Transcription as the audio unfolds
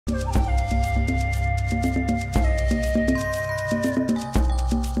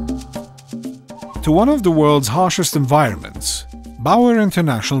To one of the world's harshest environments, BAUER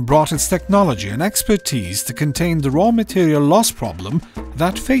International brought its technology and expertise to contain the raw material loss problem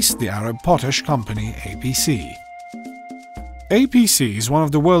that faced the Arab Potash Company APC. APC is one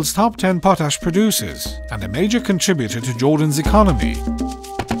of the world's top 10 potash producers and a major contributor to Jordan's economy.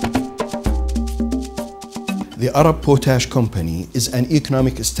 The Arab Potash Company is an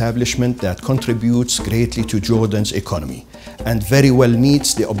economic establishment that contributes greatly to Jordan's economy and very well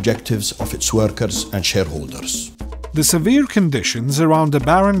meets the objectives of its workers and shareholders. The severe conditions around the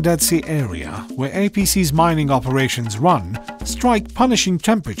barren Dead Sea area where APC's mining operations run strike punishing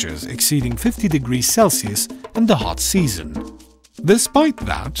temperatures exceeding 50 degrees Celsius in the hot season. Despite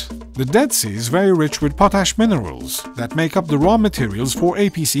that, the Dead Sea is very rich with potash minerals that make up the raw materials for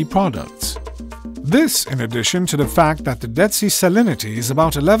APC products. This, in addition to the fact that the Dead Sea salinity is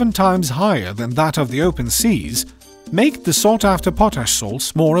about 11 times higher than that of the open seas, make the sought-after potash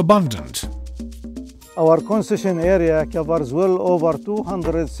salts more abundant. Our concession area covers well over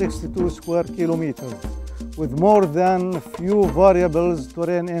 262 square kilometers, with more than few variables to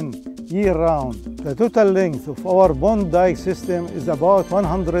rain in year-round. The total length of our bond dike system is about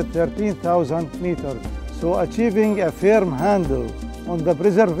 113,000 meters, so achieving a firm handle on the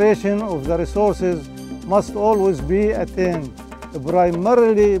preservation of the resources must always be attained,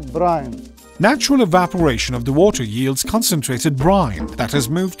 primarily brine. Natural evaporation of the water yields concentrated brine that has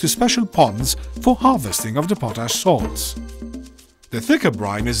moved to special ponds for harvesting of the potash salts. The thicker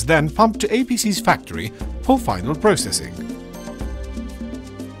brine is then pumped to APC's factory for final processing.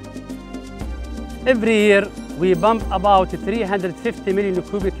 Every year, we pump about 350 million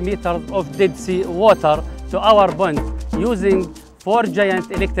cubic meters of Dead Sea water to our pond using 4 giant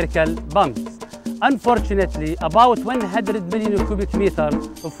electrical pumps. Unfortunately, about 100 million cubic meters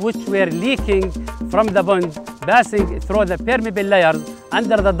of which were leaking from the pond, passing through the permeable layers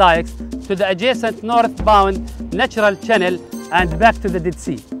under the dikes to the adjacent northbound natural channel and back to the Dead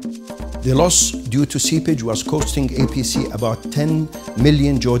Sea. The loss due to seepage was costing APC about 10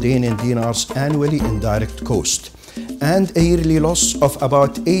 million Jordanian dinars annually in direct cost, and a yearly loss of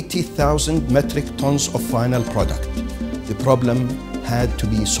about 80,000 metric tons of final product. The problem had to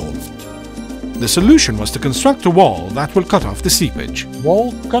be solved. The solution was to construct a wall that will cut off the seepage.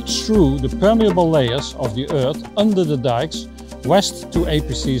 Wall cuts through the permeable layers of the earth under the dikes west to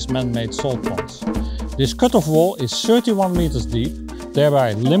APC's man-made salt ponds. This cut-off wall is 31 meters deep,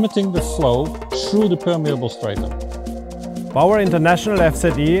 thereby limiting the flow through the permeable stratum. BAUER International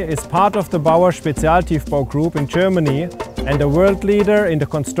FZE is part of the BAUER Spezialtiefbau Group in Germany and a world leader in the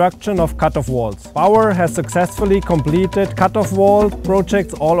construction of cut-off walls. BAUER has successfully completed cut-off wall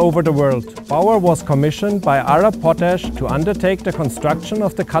projects all over the world. BAUER was commissioned by Arab Potash to undertake the construction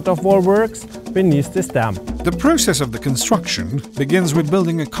of the cut-off wall works beneath this dam. The process of the construction begins with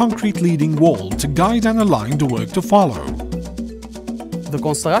building a concrete leading wall to guide and align the work to follow. The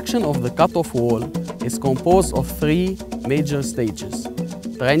construction of the cut-off wall is composed of 3 major stages: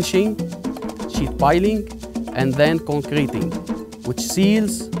 trenching, sheet piling, and then concreting, which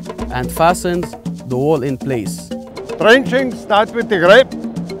seals and fastens the wall in place. Trenching starts with the grab,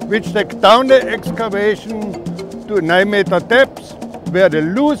 which takes down the excavation to 9-meter depth, where the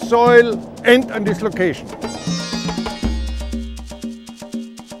loose soil ends on this location.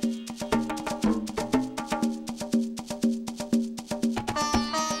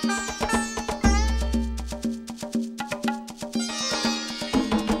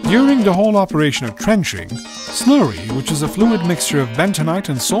 During the whole operation of trenching, slurry, which is a fluid mixture of bentonite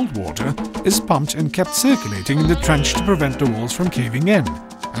and salt water, is pumped and kept circulating in the trench to prevent the walls from caving in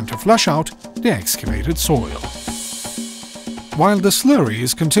and to flush out the excavated soil. While the slurry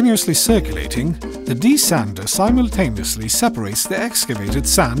is continuously circulating, the desander simultaneously separates the excavated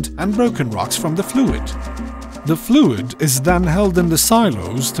sand and broken rocks from the fluid. The fluid is then held in the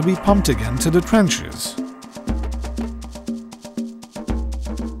silos to be pumped again to the trenches.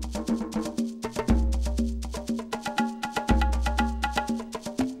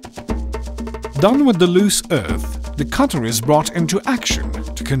 Done with the loose earth, the cutter is brought into action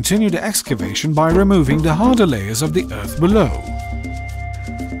to continue the excavation by removing the harder layers of the earth below.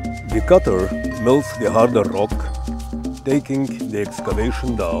 The cutter mills the harder rock, taking the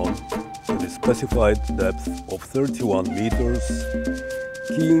excavation down to the specified depth of 31 meters,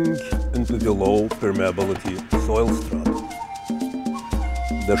 keying into the low permeability soil strata.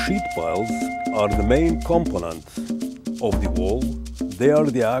 The sheet piles are the main component of the wall. They are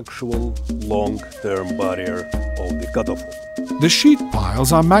the actual long-term barrier of the cut-off wall. The sheet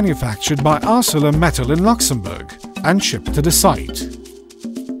piles are manufactured by ArcelorMittal in Luxembourg and shipped to the site.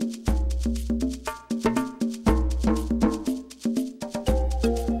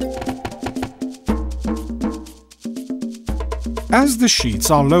 As the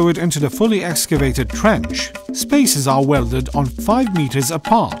sheets are lowered into the fully excavated trench, spaces are welded on 5 meters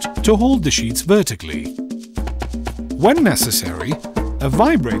apart to hold the sheets vertically. When necessary, a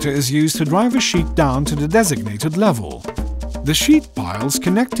vibrator is used to drive a sheet down to the designated level. The sheet piles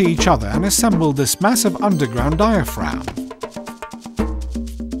connect to each other and assemble this massive underground diaphragm.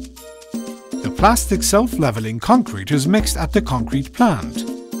 The plastic self-leveling concrete is mixed at the concrete plant.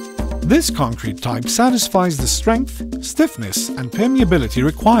 This concrete type satisfies the strength, stiffness and permeability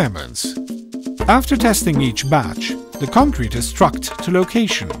requirements. After testing each batch, the concrete is trucked to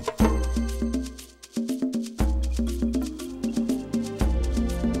location.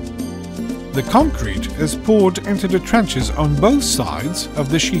 The concrete is poured into the trenches on both sides of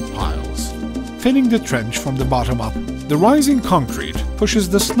the sheet piles. Filling the trench from the bottom up, the rising concrete pushes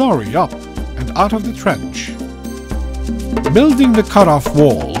the slurry up and out of the trench. Building the cut-off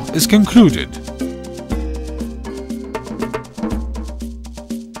wall is concluded.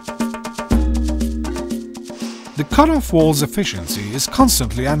 The cut-off wall's efficiency is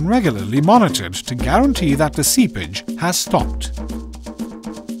constantly and regularly monitored to guarantee that the seepage has stopped.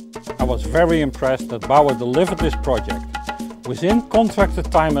 I was very impressed that BAUER delivered this project within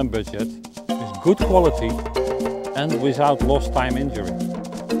contracted time and budget, with good quality and without lost time injury.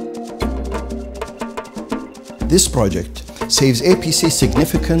 This project saves APC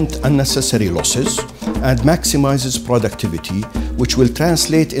significant unnecessary losses and maximizes productivity, which will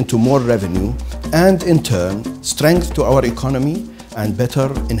translate into more revenue and, in turn, strength to our economy and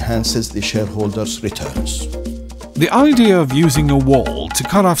better enhances the shareholders' returns. The idea of using a wall to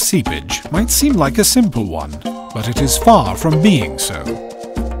cut off seepage might seem like a simple one, but it is far from being so.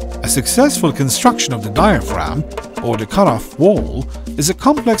 A successful construction of the diaphragm, or the cut-off wall, is a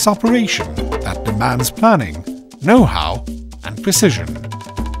complex operation that demands planning, know-how and precision.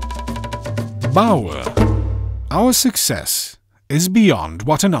 BAUER. Our success is beyond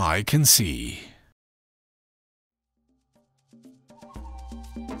what an eye can see.